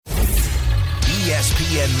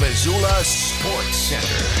ESPN Missoula Sports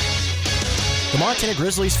Center. The Montana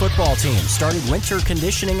Grizzlies football team started winter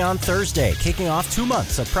conditioning on Thursday, kicking off 2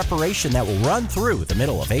 months of preparation that will run through the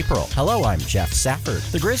middle of April. Hello, I'm Jeff Safford.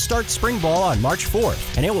 The Grizz start spring ball on March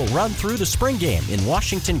 4th, and it will run through the spring game in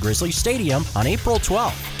Washington Grizzlies Stadium on April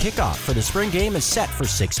 12th. Kickoff for the spring game is set for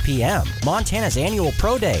 6 p.m. Montana's annual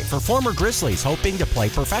pro day for former Grizzlies hoping to play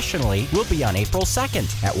professionally will be on April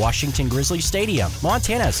 2nd at Washington Grizzlies Stadium.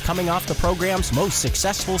 Montana is coming off the program's most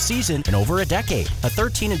successful season in over a decade, a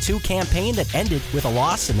 13-2 campaign that ended with a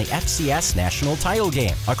loss in the FCS national title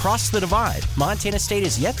game. Across the divide, Montana State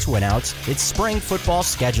is yet to announce its spring football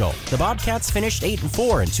schedule. The Bobcats finished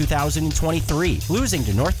 8-4 in 2023, losing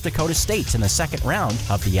to North Dakota State in the second round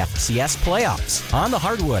of the FCS playoffs. On the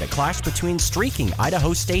hardwood, a clash between streaking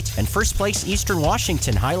Idaho State and first-place Eastern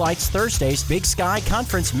Washington highlights Thursday's Big Sky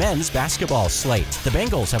Conference men's basketball slate. The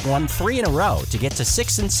Bengals have won 3 in a row to get to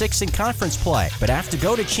 6-6 in conference play, but have to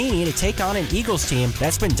go to Cheney to take on an Eagles team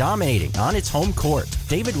that's been dominating on its home court.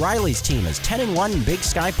 David Riley's team is 10-1 in Big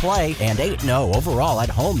Sky play and 8-0 overall at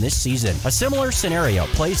home this season. A similar scenario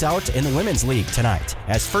plays out in the Women's League tonight,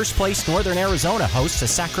 as first-place Northern Arizona hosts a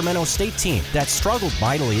Sacramento State team that struggled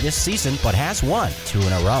mightily this season but has won 2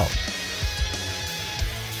 in a row.